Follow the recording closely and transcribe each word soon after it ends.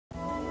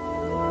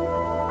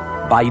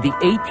By the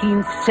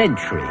 18th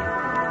century,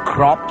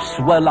 crops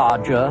were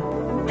larger,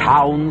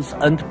 towns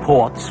and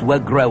ports were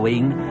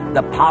growing,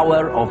 the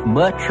power of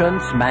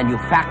merchants,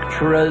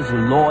 manufacturers,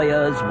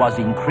 lawyers was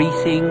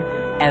increasing,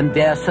 and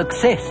their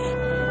success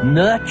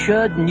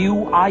nurtured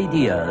new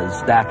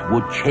ideas that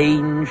would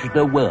change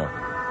the world.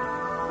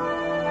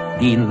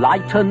 The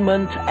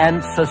Enlightenment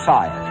and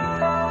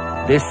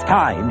society, this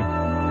time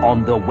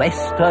on the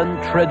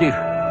Western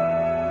tradition.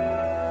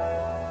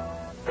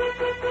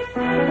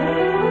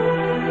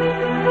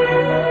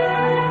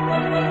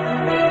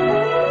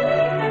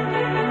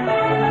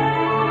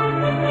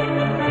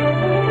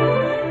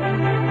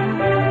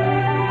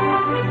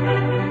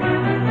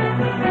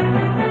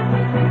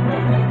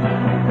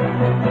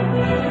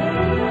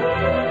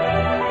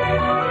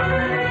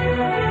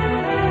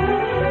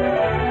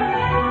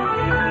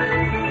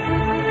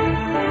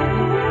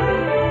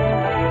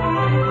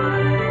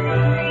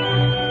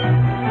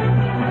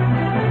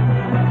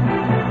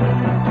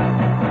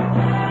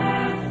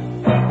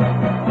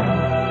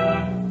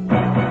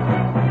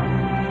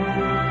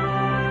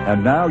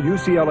 And now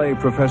UCLA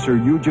professor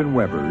Eugene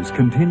Weber's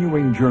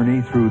continuing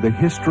journey through the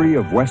history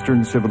of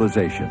Western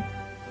civilization.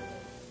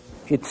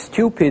 It's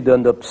stupid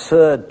and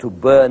absurd to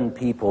burn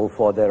people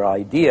for their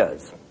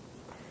ideas.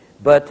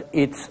 But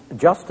it's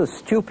just as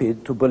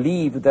stupid to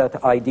believe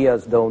that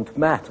ideas don't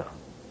matter.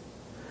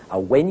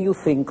 When you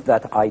think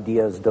that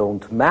ideas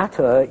don't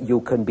matter,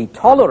 you can be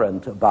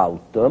tolerant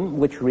about them,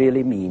 which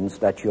really means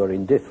that you're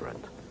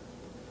indifferent.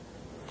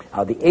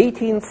 The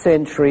 18th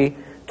century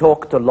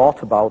talked a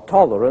lot about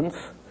tolerance,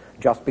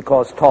 just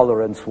because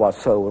tolerance was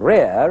so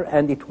rare,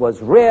 and it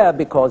was rare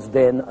because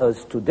then,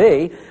 as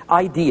today,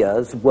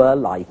 ideas were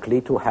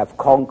likely to have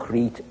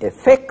concrete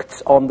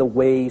effects on the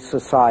way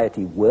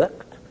society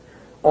worked,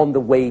 on the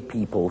way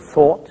people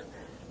thought,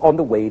 on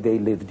the way they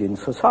lived in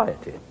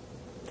society.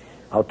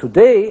 Now,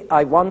 today,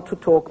 I want to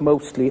talk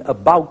mostly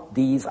about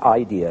these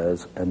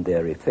ideas and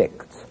their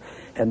effects.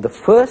 And the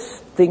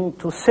first thing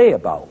to say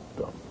about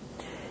them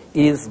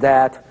is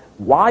that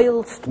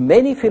whilst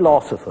many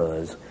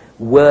philosophers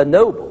were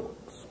nobles,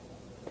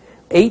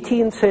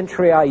 18th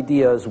century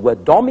ideas were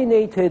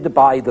dominated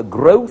by the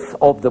growth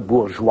of the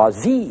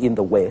bourgeoisie in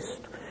the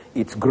West,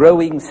 its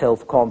growing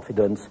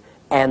self-confidence,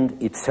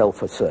 and its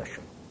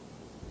self-assertion.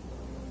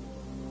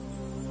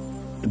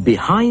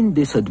 Behind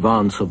this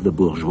advance of the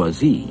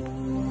bourgeoisie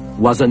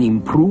was an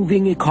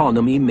improving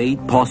economy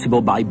made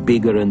possible by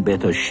bigger and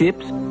better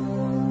ships,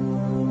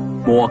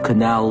 more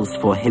canals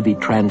for heavy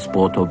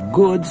transport of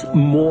goods,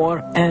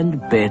 more and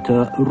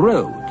better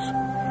roads.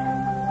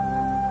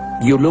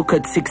 You look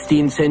at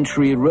 16th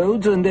century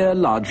roads and they're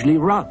largely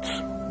ruts.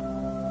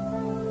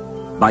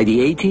 By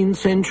the 18th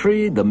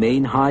century, the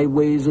main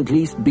highways at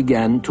least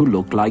began to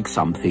look like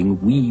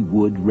something we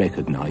would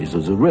recognize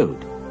as a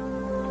road.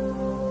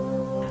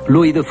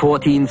 Louis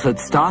XIV had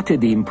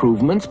started the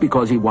improvements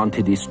because he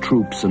wanted his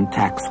troops and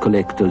tax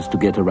collectors to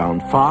get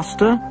around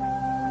faster.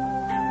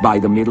 By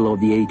the middle of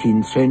the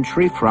 18th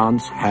century,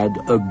 France had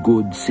a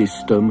good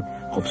system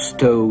of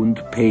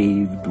stoned,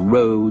 paved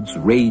roads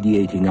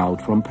radiating out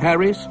from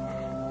Paris.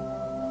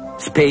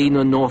 Spain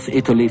and North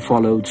Italy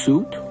followed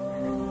suit.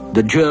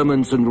 The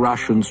Germans and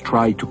Russians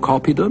tried to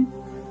copy them.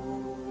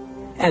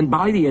 And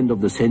by the end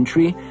of the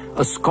century,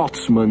 a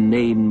Scotsman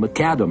named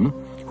Macadam,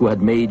 who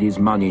had made his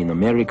money in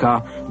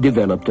America,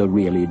 developed a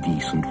really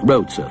decent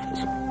road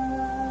surface.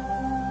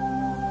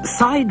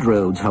 Side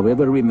roads,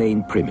 however,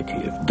 remained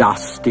primitive.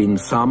 Dust in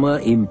summer,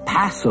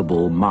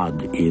 impassable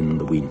mud in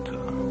the winter.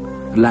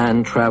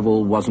 Land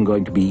travel wasn't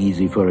going to be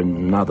easy for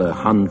another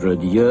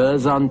 100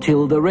 years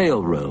until the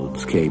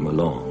railroads came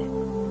along.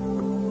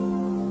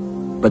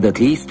 But at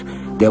least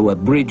there were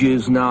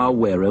bridges now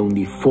where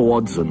only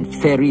fords and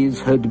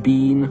ferries had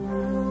been,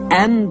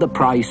 and the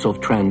price of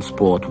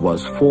transport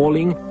was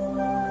falling,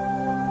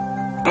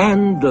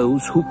 and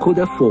those who could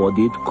afford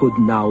it could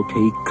now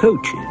take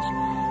coaches,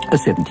 a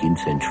 17th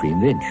century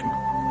invention.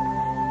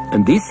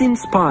 And this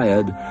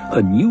inspired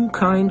a new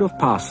kind of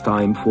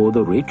pastime for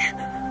the rich,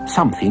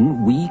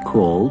 something we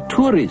call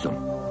tourism.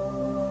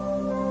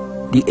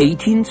 The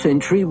 18th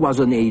century was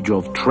an age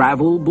of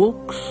travel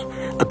books,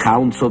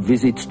 accounts of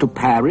visits to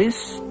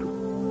Paris,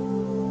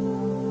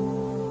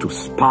 to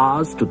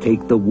spas to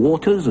take the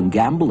waters and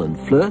gamble and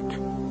flirt,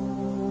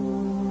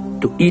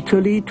 to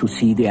Italy to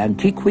see the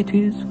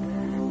antiquities,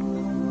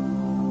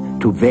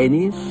 to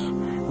Venice,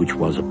 which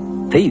was a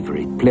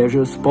favorite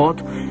pleasure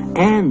spot,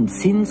 and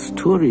since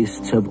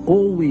tourists have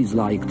always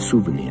liked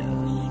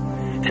souvenirs,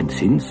 and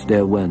since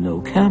there were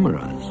no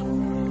cameras,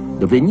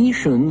 the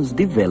Venetians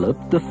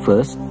developed the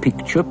first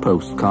picture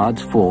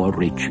postcards for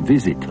rich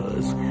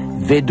visitors,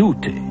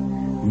 vedute,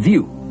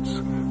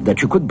 views,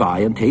 that you could buy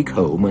and take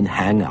home and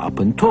hang up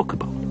and talk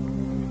about.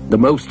 The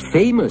most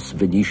famous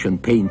Venetian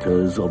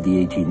painters of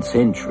the 18th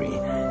century,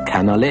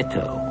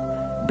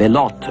 Canaletto,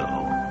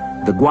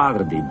 Bellotto, the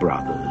Guardi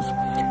brothers,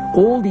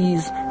 all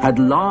these had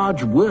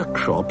large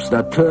workshops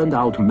that turned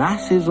out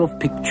masses of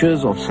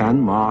pictures of San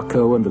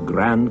Marco and the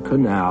Grand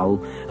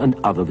Canal and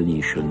other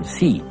Venetian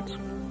scenes.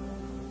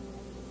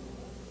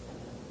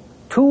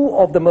 Two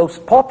of the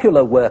most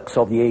popular works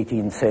of the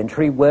 18th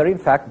century were in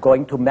fact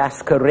going to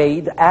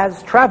masquerade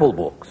as travel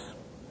books.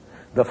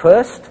 The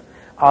first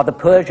are the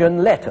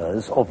Persian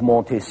letters of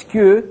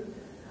Montesquieu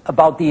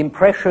about the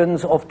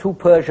impressions of two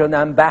Persian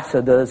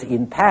ambassadors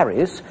in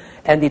Paris,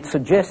 and it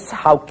suggests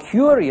how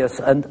curious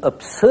and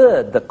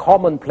absurd the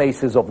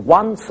commonplaces of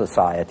one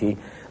society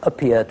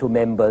appear to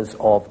members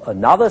of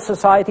another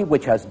society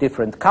which has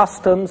different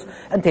customs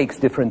and takes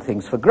different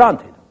things for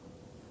granted.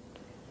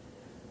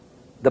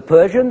 The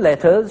Persian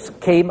letters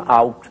came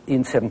out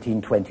in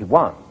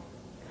 1721.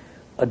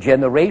 A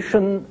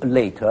generation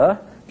later,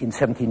 in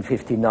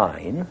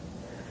 1759,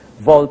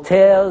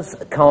 Voltaire's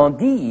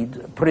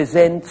Candide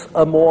presents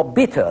a more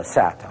bitter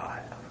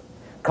satire.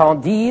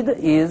 Candide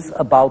is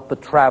about the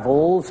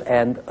travels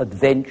and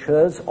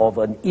adventures of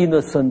an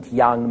innocent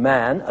young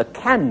man, a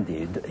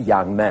candid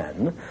young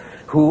man,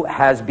 who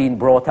has been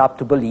brought up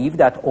to believe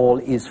that all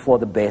is for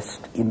the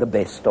best in the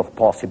best of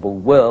possible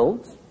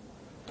worlds,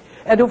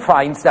 and who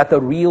finds that the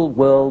real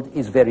world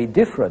is very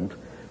different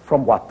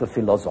from what the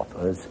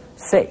philosophers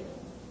say.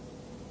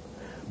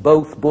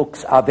 Both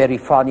books are very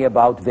funny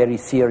about very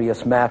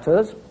serious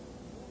matters.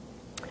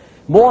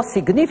 More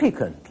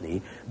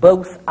significantly,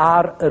 both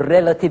are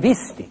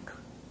relativistic,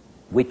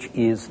 which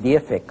is the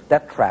effect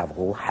that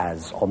travel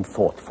has on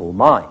thoughtful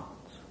minds.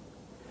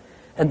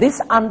 And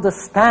this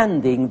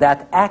understanding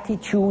that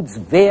attitudes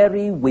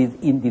vary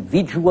with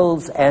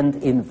individuals and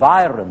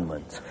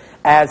environments,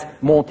 as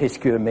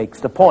Montesquieu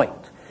makes the point,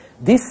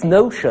 this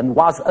notion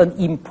was an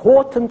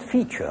important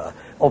feature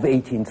of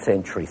 18th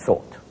century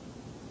thought.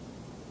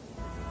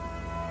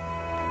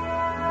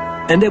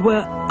 And there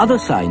were other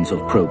signs of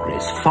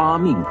progress.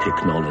 Farming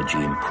technology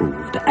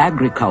improved,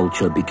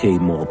 agriculture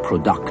became more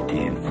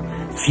productive,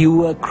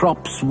 fewer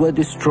crops were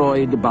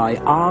destroyed by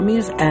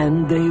armies,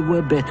 and they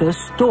were better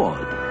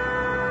stored.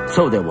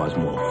 So there was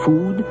more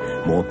food,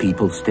 more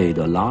people stayed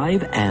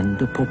alive, and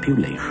the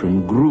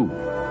population grew.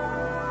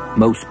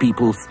 Most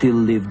people still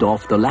lived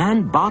off the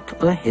land,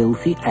 but a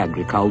healthy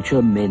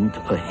agriculture meant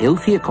a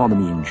healthy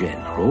economy in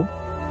general,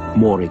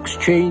 more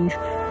exchange,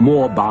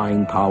 more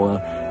buying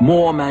power,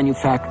 more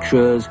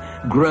manufacturers,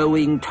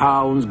 growing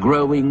towns,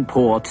 growing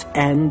ports,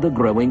 and the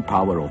growing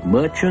power of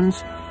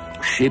merchants,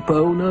 ship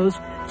owners,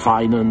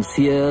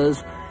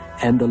 financiers,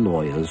 and the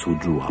lawyers who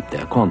drew up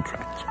their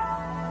contracts.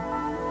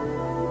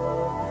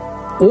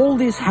 All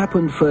this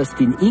happened first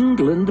in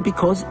England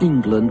because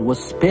England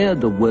was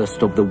spared the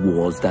worst of the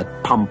wars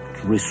that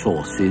pumped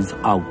resources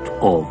out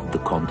of the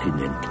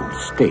continental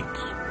states.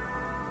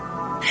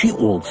 She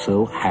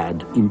also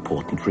had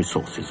important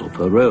resources of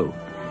her own.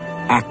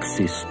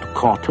 Access to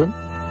cotton,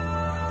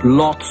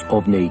 lots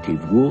of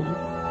native wool,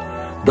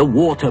 the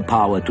water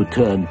power to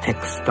turn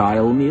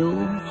textile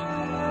mills,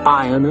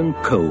 iron and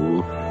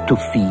coal to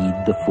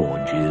feed the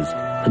forges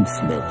and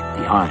smelt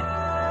the iron.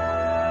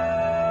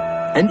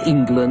 And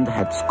England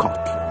had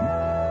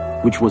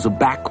Scotland, which was a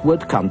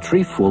backward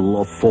country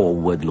full of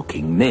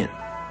forward-looking men.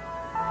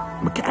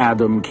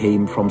 MacAdam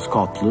came from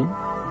Scotland.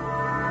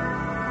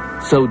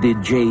 So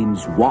did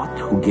James Watt,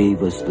 who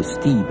gave us the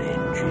steam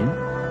engine.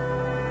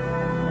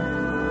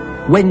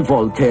 When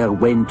Voltaire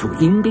went to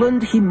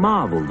England, he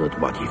marveled at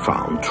what he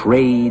found.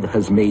 Trade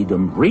has made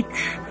them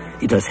rich.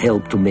 It has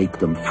helped to make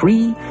them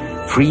free.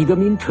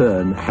 Freedom, in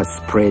turn, has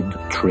spread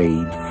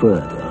trade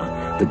further.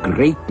 The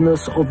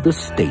greatness of the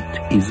state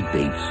is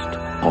based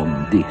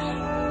on this.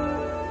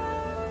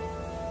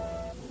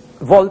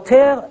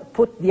 Voltaire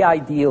put the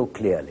ideal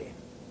clearly.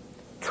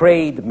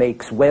 Trade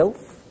makes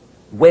wealth.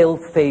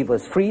 Wealth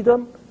favors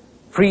freedom.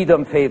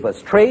 Freedom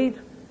favors trade.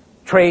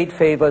 Trade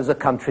favors a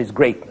country's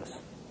greatness.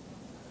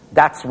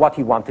 That's what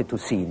he wanted to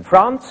see in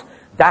France.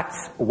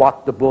 That's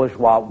what the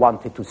bourgeois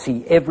wanted to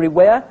see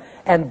everywhere.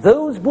 And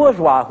those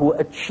bourgeois who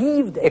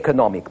achieved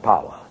economic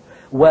power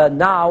were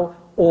now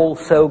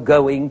also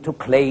going to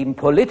claim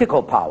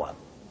political power.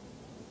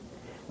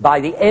 By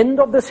the end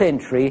of the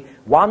century,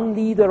 one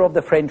leader of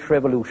the French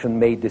Revolution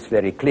made this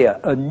very clear.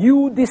 A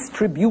new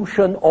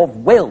distribution of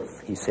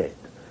wealth, he said,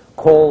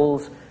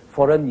 calls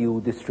for a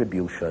new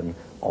distribution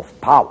of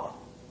power.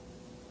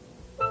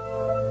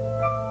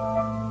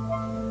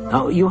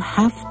 Now, you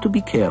have to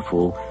be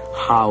careful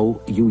how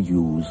you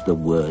use the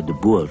word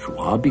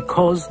bourgeois,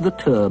 because the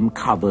term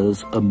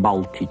covers a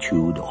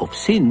multitude of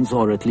sins,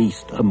 or at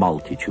least a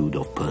multitude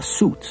of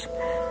pursuits.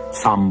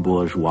 Some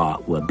bourgeois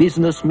were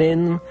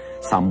businessmen,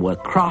 some were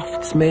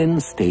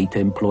craftsmen, state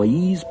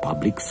employees,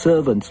 public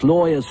servants,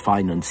 lawyers,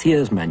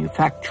 financiers,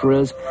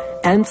 manufacturers,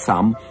 and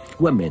some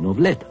were men of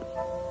letters.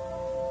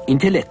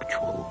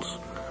 Intellectuals,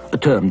 a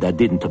term that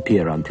didn't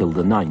appear until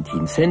the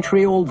 19th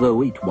century,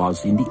 although it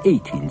was in the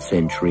 18th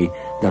century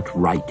that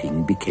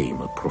writing became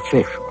a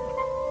profession.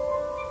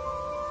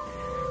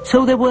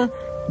 So there were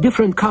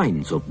different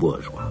kinds of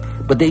bourgeois,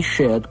 but they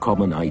shared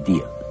common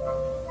ideas.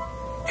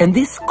 And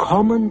this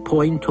common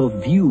point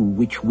of view,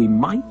 which we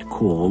might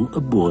call a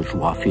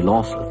bourgeois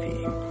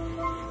philosophy,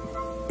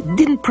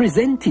 didn't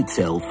present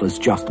itself as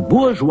just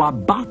bourgeois,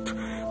 but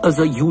as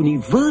a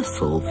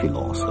universal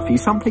philosophy,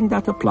 something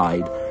that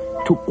applied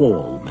to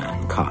all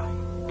mankind.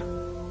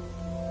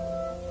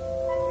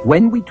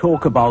 When we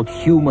talk about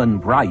human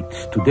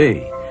rights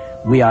today,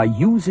 we are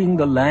using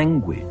the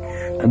language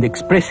and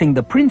expressing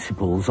the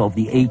principles of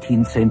the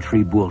 18th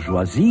century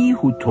bourgeoisie,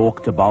 who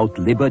talked about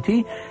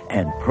liberty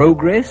and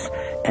progress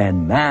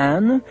and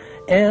man,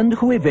 and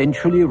who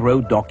eventually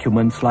wrote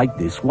documents like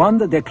this one,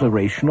 the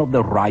Declaration of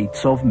the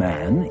Rights of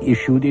Man,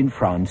 issued in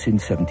France in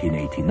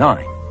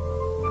 1789.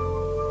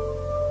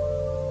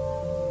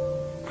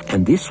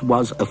 And this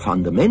was a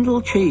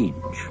fundamental change,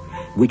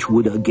 which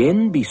would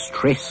again be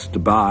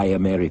stressed by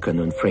American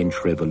and French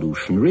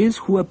revolutionaries,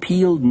 who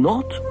appealed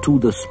not to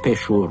the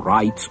special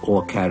rights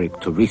or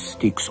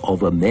characteristics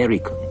of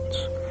Americans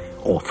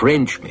or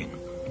Frenchmen,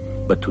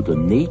 but to the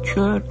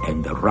nature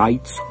and the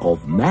rights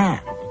of man,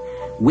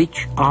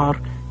 which are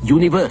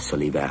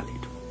universally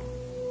valid.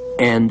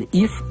 And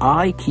if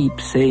I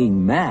keep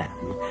saying man,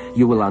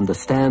 you will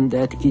understand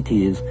that it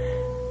is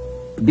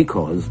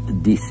because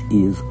this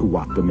is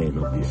what the men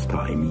of this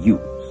time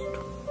used.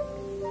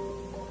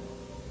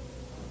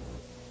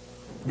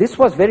 This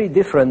was very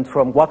different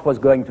from what was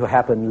going to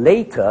happen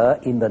later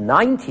in the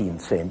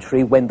 19th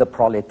century, when the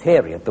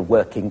proletariat, the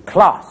working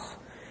class,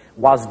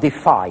 was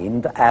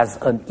defined as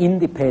an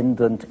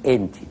independent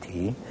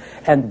entity,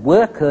 and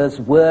workers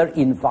were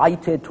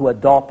invited to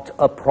adopt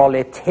a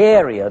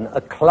proletarian,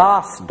 a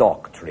class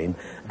doctrine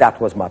that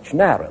was much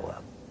narrower.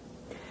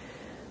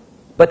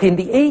 But in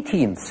the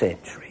 18th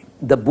century,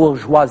 the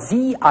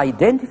bourgeoisie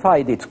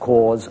identified its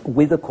cause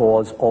with the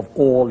cause of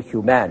all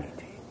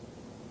humanity.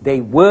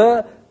 They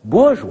were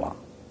bourgeois,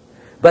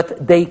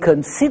 but they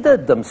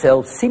considered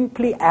themselves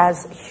simply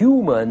as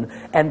human,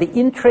 and the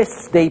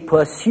interests they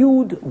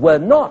pursued were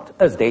not,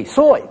 as they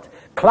saw it,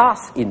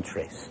 class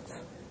interests,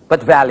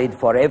 but valid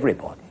for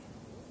everybody.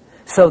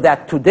 So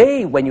that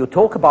today, when you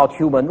talk about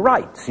human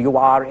rights, you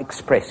are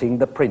expressing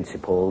the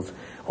principles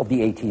of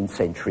the 18th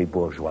century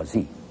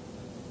bourgeoisie.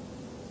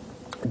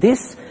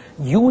 This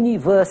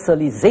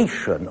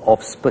universalization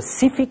of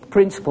specific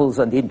principles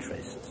and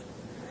interests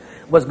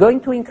was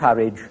going to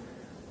encourage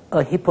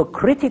a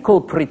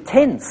hypocritical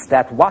pretense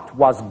that what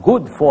was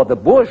good for the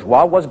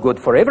bourgeois was good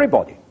for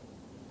everybody.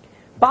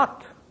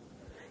 But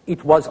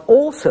it was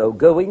also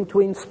going to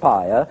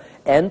inspire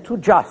and to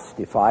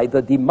justify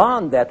the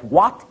demand that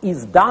what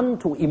is done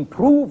to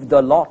improve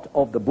the lot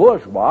of the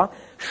bourgeois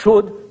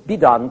should be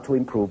done to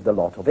improve the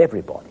lot of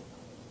everybody.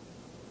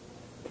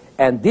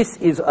 And this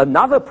is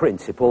another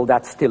principle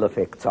that still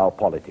affects our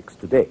politics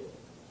today.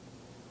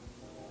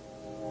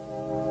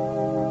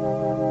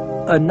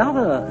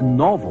 Another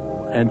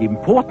novel and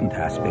important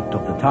aspect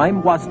of the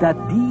time was that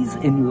these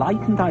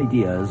enlightened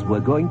ideas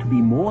were going to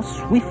be more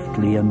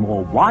swiftly and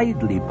more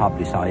widely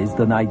publicized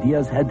than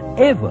ideas had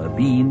ever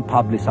been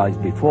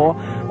publicized before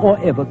or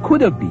ever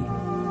could have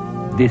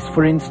been. This,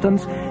 for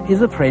instance,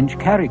 is a French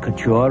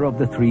caricature of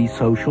the three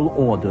social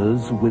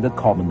orders with the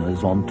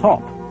commoners on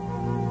top.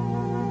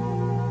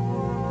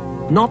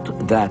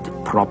 Not that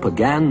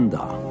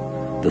propaganda,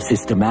 the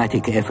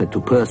systematic effort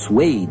to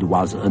persuade,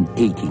 was an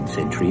 18th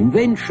century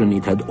invention.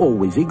 It had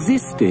always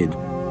existed.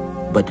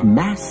 But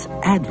mass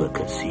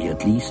advocacy,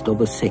 at least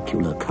of a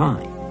secular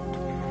kind,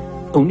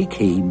 only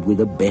came with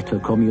the better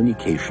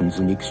communications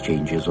and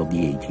exchanges of the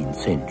 18th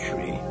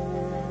century,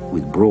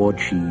 with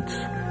broadsheets,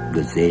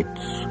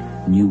 gazettes,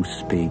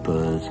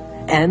 newspapers,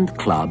 and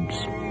clubs,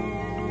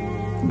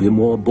 with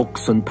more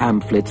books and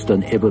pamphlets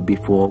than ever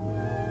before,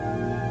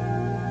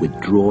 with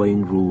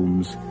drawing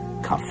rooms,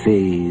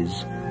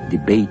 cafes,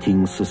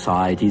 debating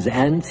societies,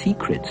 and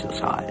secret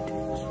societies.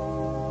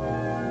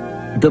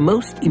 The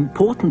most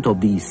important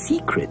of these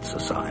secret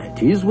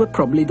societies were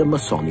probably the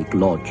Masonic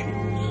lodges.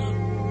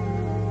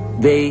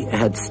 They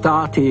had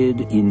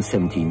started in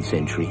 17th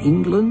century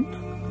England,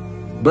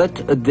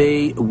 but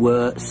they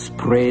were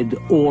spread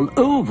all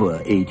over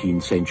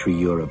 18th century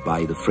Europe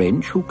by the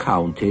French, who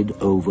counted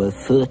over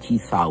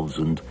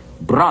 30,000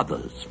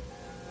 brothers.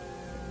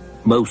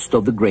 Most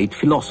of the great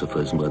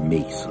philosophers were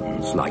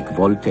Masons, like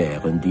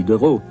Voltaire and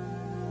Diderot,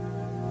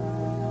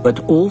 but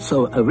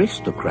also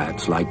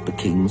aristocrats like the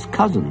king's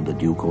cousin, the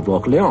Duke of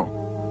Orleans,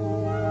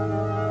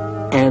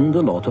 and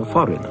a lot of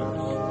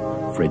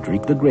foreigners,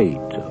 Frederick the Great,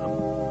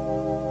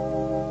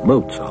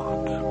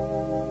 Mozart,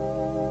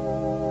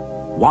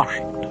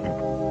 Washington,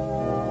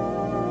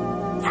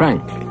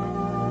 Franklin.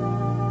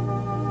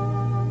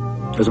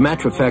 As a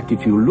matter of fact,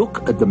 if you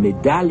look at the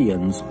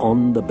medallions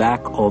on the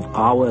back of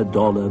our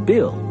dollar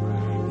bill,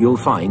 you'll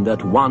find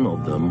that one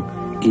of them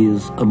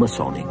is a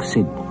Masonic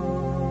symbol.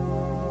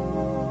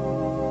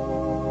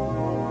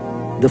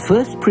 The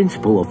first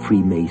principle of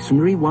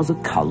Freemasonry was a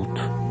cult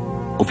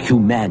of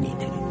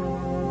humanity.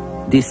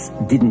 This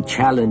didn't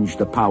challenge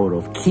the power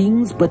of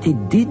kings, but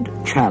it did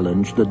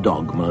challenge the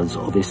dogmas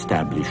of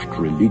established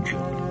religion.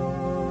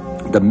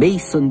 The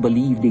Mason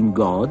believed in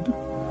God,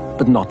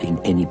 but not in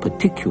any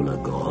particular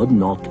God,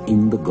 not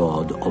in the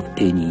God of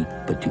any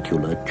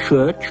particular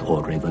church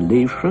or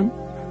revelation.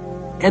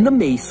 And the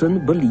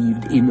Mason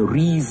believed in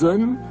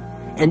reason,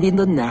 and in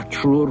the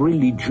natural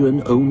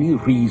religion only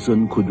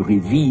reason could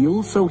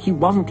reveal, so he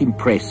wasn't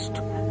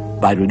impressed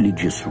by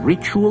religious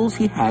rituals.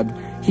 He had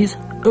his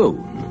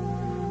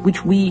own,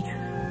 which we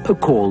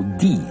call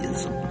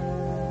deism.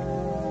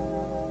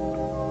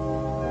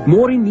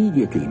 More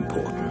immediately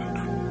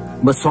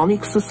important,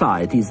 Masonic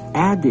societies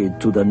added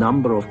to the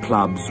number of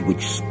clubs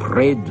which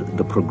spread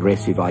the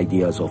progressive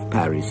ideas of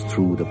Paris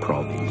through the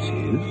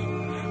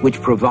provinces,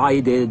 which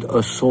provided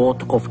a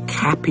sort of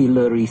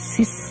capillary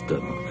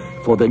system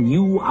for the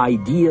new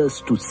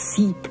ideas to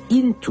seep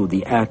into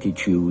the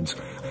attitudes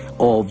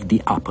of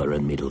the upper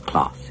and middle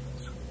classes.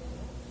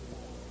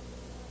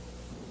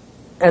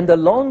 And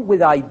along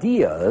with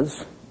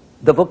ideas,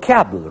 the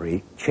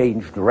vocabulary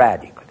changed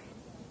radically.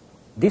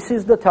 This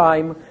is the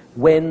time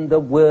when the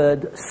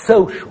word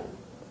social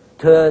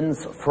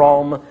turns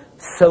from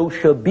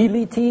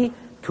sociability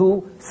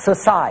to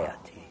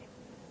society,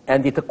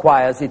 and it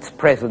acquires its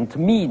present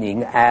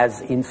meaning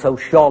as in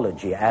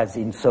sociology, as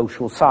in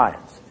social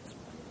sciences.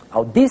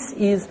 Now, this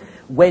is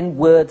when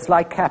words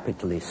like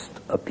capitalist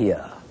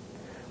appear,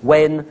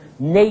 when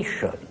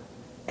nation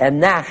and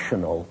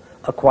national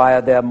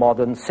acquire their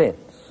modern sense.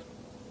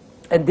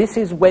 And this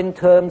is when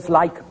terms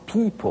like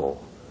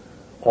people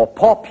or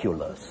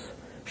populace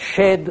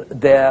shed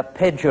their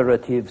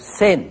pejorative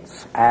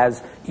sense,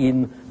 as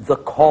in the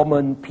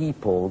common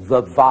people,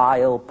 the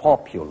vile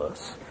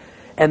populace.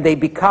 And they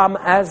become,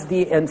 as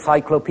the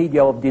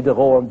Encyclopedia of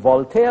Diderot and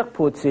Voltaire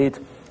puts it,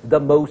 the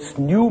most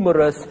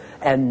numerous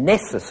and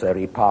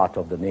necessary part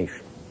of the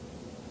nation.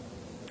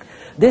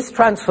 This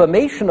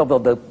transformation of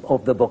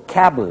the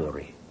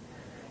vocabulary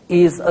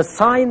is a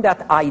sign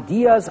that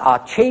ideas are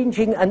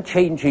changing and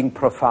changing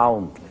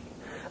profoundly.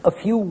 A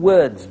few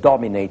words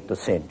dominate the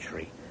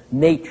century: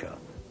 nature,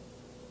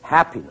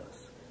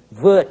 happiness,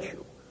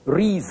 virtue,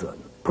 reason,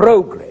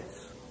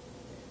 progress.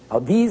 Now,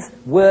 these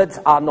words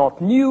are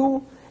not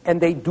new,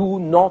 and they do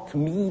not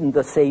mean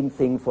the same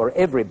thing for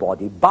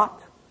everybody, but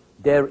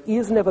there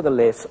is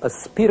nevertheless a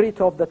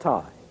spirit of the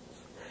times,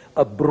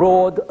 a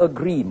broad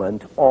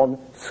agreement on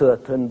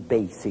certain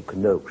basic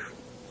notions.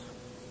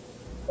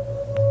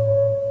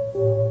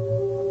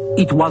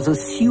 It was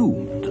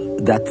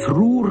assumed that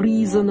through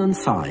reason and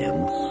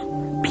science,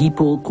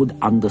 people could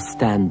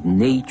understand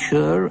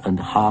nature and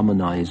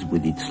harmonize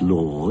with its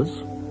laws,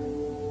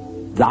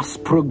 thus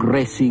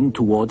progressing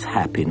towards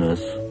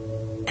happiness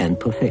and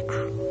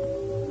perfection.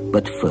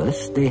 But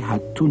first they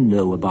had to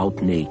know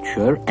about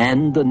nature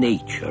and the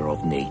nature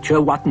of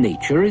nature, what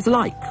nature is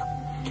like.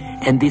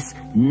 And this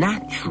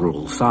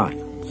natural science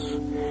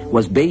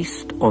was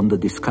based on the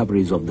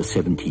discoveries of the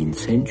 17th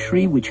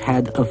century, which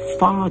had a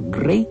far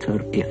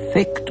greater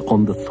effect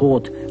on the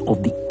thought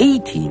of the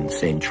 18th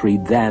century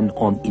than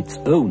on its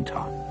own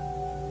time.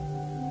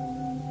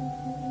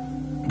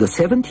 The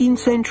 17th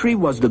century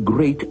was the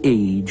great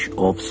age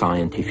of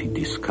scientific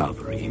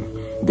discovery.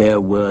 There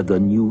were the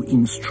new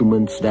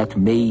instruments that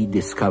made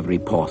discovery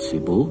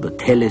possible: the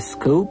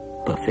telescope,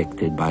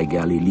 perfected by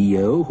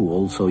Galileo, who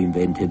also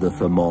invented the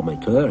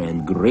thermometer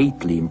and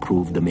greatly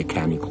improved the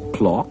mechanical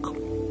clock,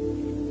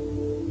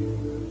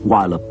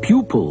 while a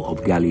pupil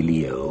of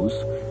Galileo's,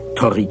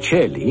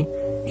 Torricelli,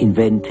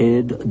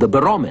 invented the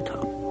barometer.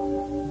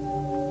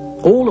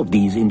 All of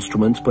these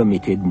instruments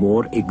permitted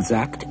more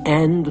exact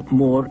and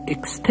more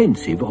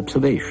extensive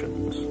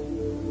observations.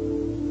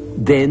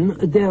 Then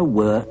there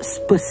were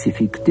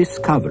specific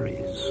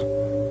discoveries.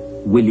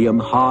 William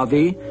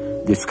Harvey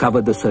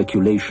discovered the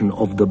circulation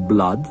of the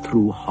blood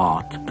through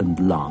heart and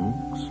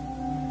lungs.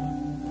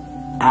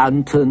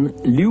 Anton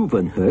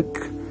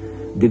Leeuwenhoek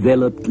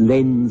developed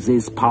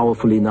lenses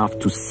powerful enough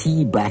to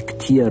see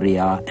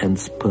bacteria and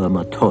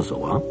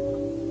spermatozoa.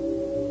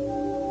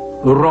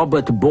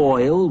 Robert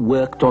Boyle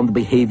worked on the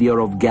behavior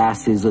of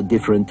gases at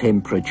different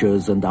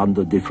temperatures and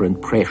under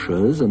different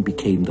pressures and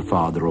became the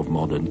father of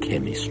modern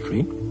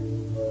chemistry.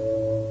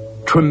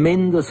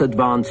 Tremendous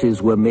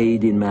advances were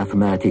made in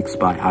mathematics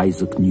by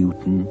Isaac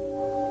Newton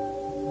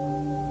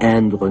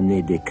and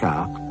René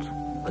Descartes,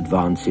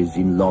 advances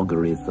in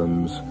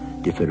logarithms,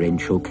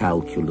 differential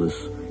calculus,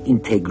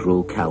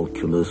 integral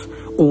calculus,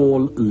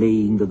 all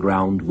laying the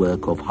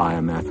groundwork of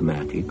higher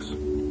mathematics.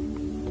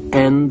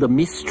 And the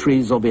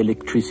mysteries of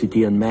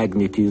electricity and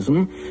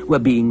magnetism were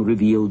being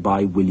revealed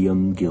by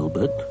William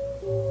Gilbert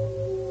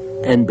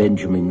and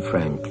Benjamin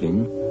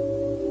Franklin,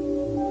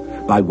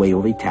 by way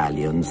of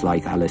Italians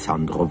like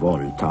Alessandro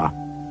Volta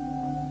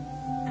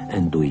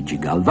and Luigi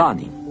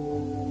Galvani.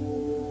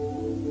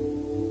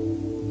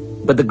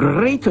 But the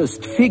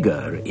greatest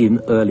figure in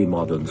early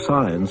modern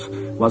science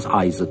was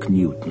Isaac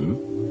Newton,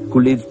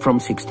 who lived from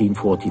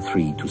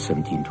 1643 to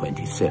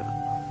 1727.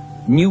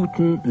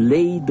 Newton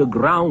laid the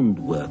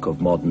groundwork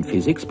of modern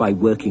physics by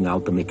working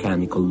out the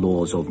mechanical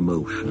laws of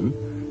motion,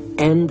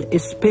 and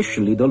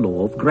especially the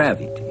law of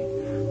gravity,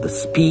 the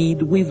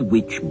speed with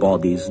which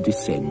bodies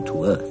descend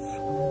to Earth.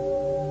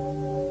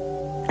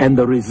 And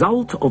the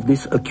result of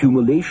this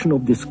accumulation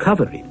of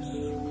discoveries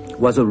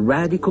was a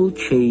radical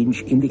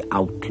change in the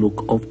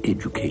outlook of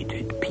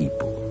educated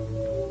people.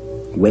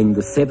 When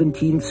the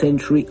 17th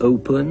century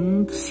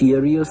opened,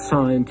 serious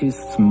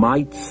scientists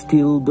might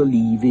still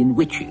believe in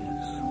witches,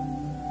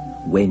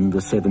 When the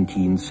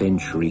 17th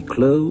century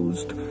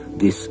closed,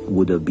 this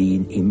would have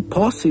been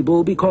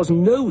impossible because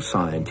no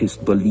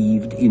scientist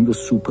believed in the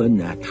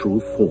supernatural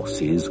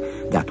forces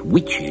that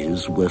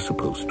witches were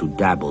supposed to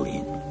dabble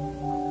in.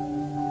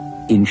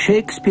 In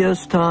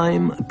Shakespeare's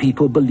time,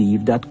 people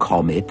believed that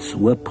comets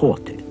were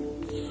portrays.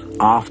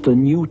 After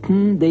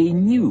Newton, they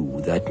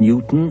knew that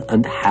Newton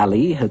and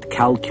Halley had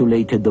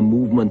calculated the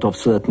movement of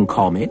certain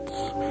comets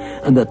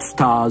and that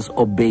stars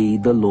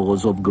obeyed the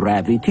laws of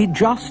gravity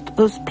just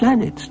as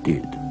planets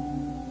did.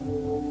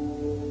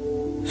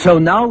 So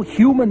now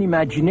human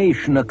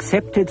imagination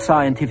accepted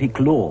scientific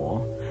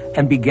law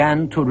and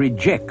began to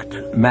reject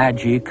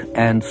magic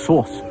and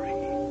sorcery.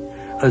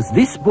 As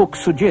this book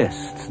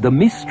suggests, the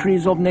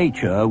mysteries of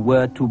nature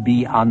were to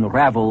be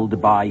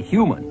unraveled by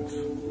humans.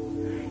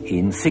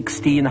 In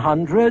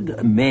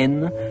 1600,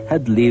 men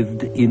had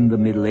lived in the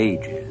Middle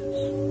Ages.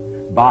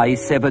 By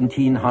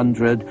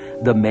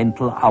 1700, the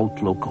mental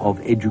outlook of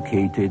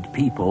educated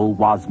people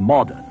was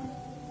modern.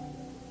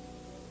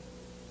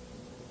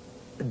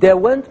 There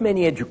weren't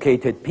many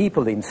educated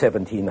people in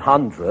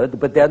 1700,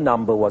 but their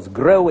number was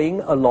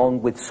growing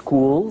along with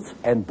schools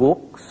and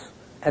books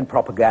and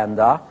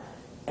propaganda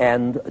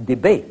and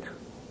debate.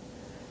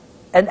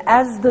 And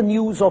as the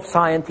news of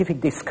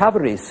scientific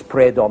discoveries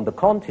spread on the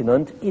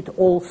continent, it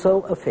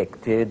also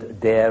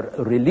affected their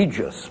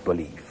religious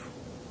belief.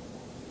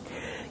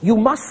 You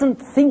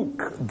mustn't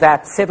think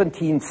that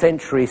 17th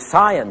century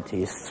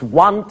scientists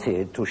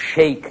wanted to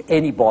shake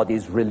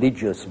anybody's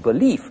religious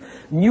belief.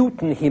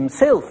 Newton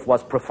himself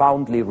was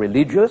profoundly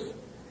religious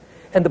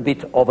and a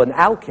bit of an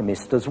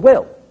alchemist as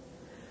well.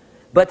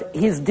 But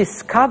his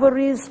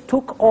discoveries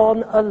took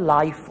on a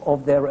life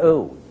of their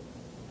own.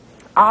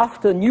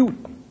 After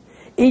Newton,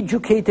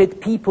 educated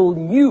people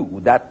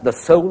knew that the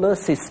solar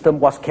system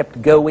was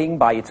kept going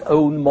by its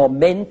own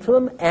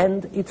momentum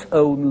and its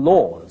own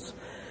laws.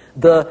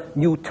 The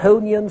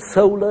Newtonian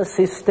solar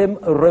system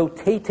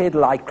rotated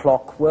like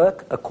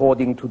clockwork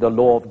according to the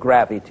law of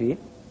gravity.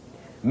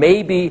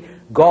 Maybe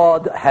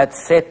God had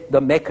set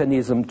the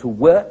mechanism to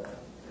work.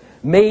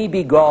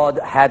 Maybe God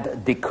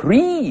had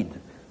decreed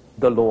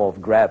the law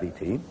of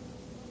gravity.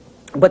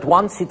 But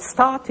once it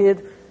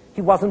started,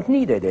 he wasn't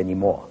needed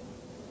anymore.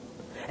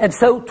 And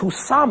so to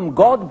some,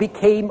 God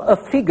became a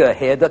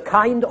figurehead, a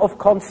kind of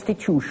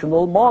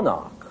constitutional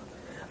monarch.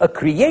 A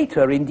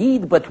creator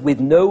indeed, but with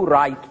no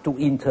right to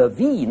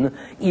intervene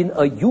in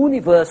a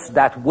universe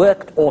that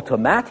worked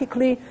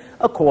automatically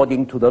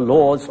according to the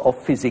laws of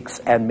physics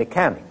and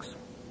mechanics.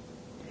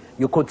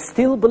 You could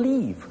still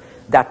believe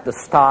that the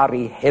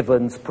starry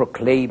heavens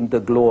proclaimed the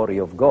glory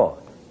of God.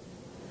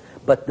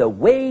 But the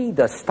way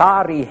the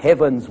starry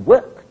heavens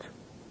worked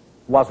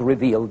was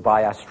revealed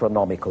by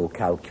astronomical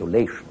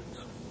calculations.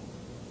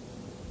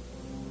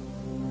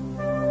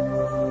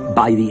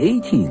 By the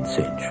 18th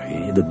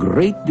century, the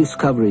great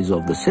discoveries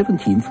of the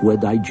 17th were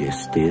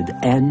digested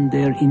and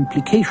their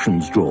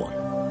implications drawn.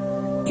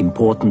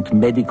 Important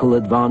medical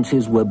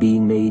advances were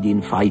being made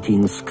in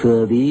fighting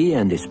scurvy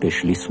and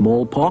especially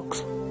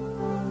smallpox.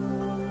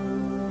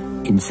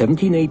 In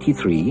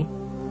 1783,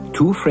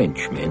 two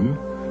Frenchmen,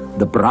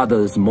 the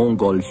brothers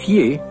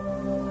Montgolfier,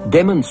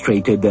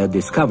 demonstrated their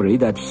discovery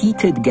that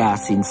heated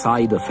gas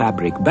inside a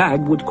fabric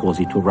bag would cause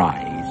it to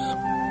rise.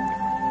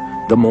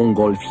 The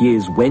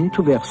Montgolfiers went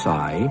to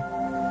Versailles,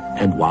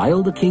 and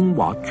while the king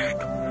watched,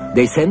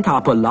 they sent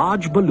up a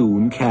large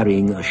balloon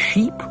carrying a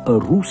sheep, a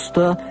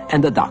rooster,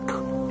 and a duck.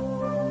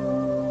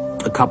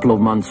 A couple of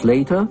months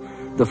later,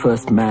 the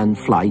first manned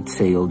flight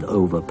sailed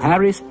over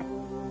Paris,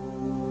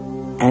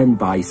 and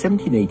by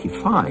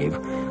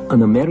 1785,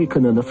 an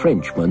American and a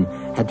Frenchman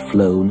had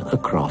flown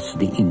across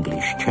the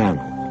English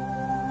Channel.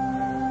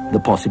 The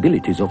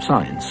possibilities of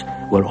science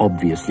were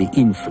obviously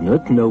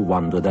infinite. No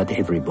wonder that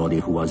everybody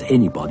who was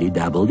anybody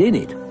dabbled in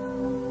it.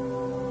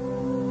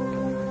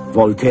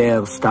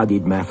 Voltaire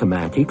studied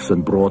mathematics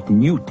and brought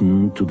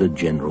Newton to the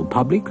general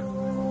public.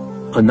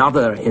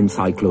 Another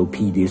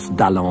encyclopedist,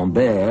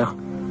 d'Alembert,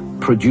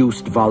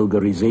 produced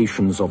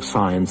vulgarizations of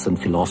science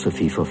and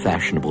philosophy for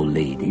fashionable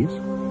ladies.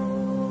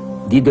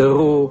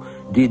 Diderot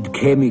did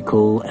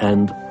chemical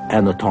and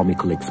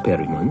anatomical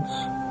experiments.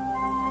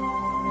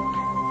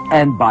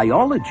 And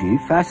biology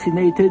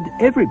fascinated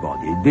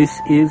everybody. This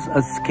is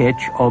a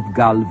sketch of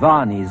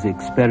Galvani's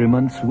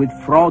experiments with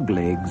frog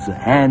legs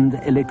and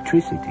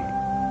electricity.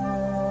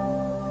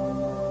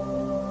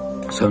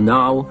 So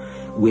now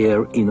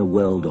we're in a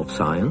world of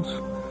science,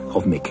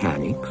 of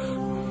mechanics,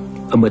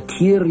 a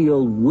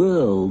material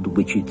world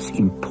which it's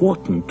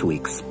important to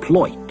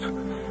exploit,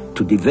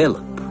 to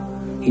develop,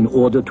 in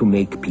order to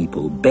make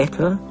people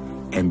better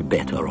and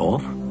better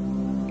off,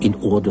 in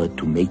order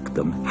to make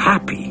them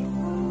happy,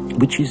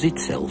 which is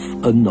itself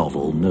a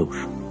novel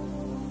notion.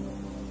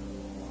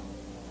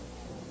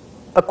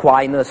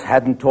 Aquinas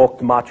hadn't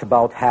talked much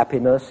about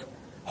happiness.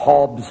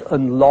 Hobbes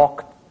and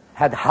Locke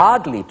had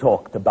hardly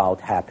talked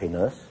about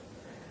happiness.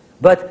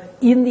 But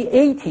in the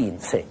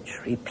 18th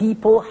century,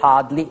 people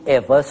hardly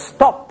ever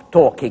stopped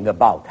talking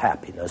about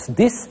happiness.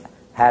 This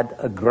had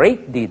a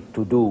great deal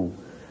to do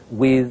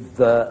with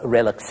the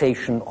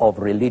relaxation of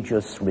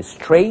religious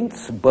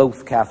restraints,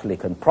 both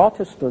Catholic and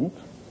Protestant.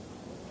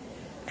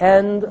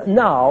 And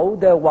now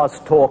there was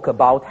talk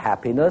about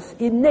happiness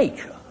in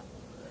nature,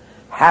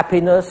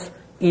 happiness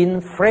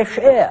in fresh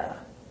air.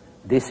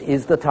 This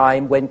is the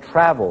time when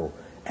travel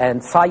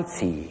and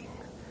sightseeing,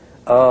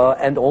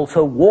 and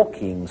also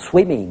walking,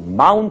 swimming,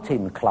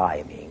 mountain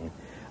climbing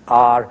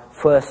are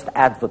first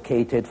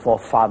advocated for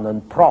fun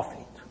and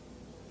profit.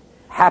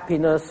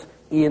 Happiness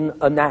in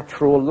a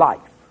natural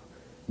life.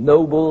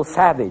 Noble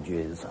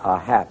savages are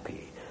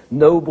happy.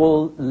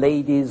 Noble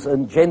ladies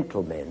and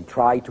gentlemen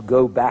try to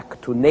go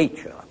back to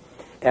nature.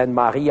 And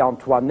Marie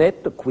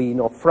Antoinette, the Queen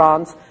of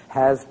France,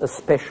 has a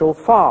special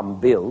farm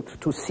built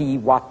to see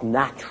what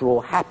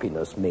natural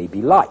happiness may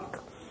be like.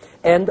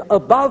 And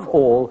above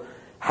all,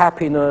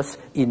 happiness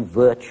in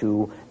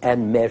virtue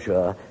and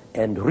measure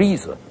and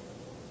reason.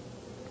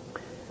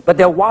 But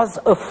there was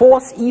a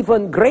force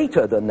even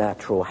greater than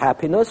natural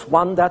happiness,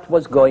 one that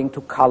was going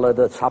to color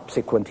the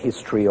subsequent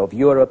history of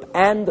Europe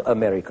and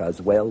America as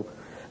well,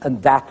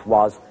 and that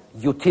was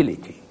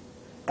utility,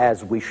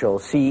 as we shall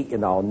see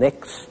in our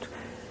next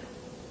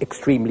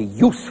extremely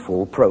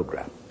useful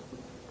program.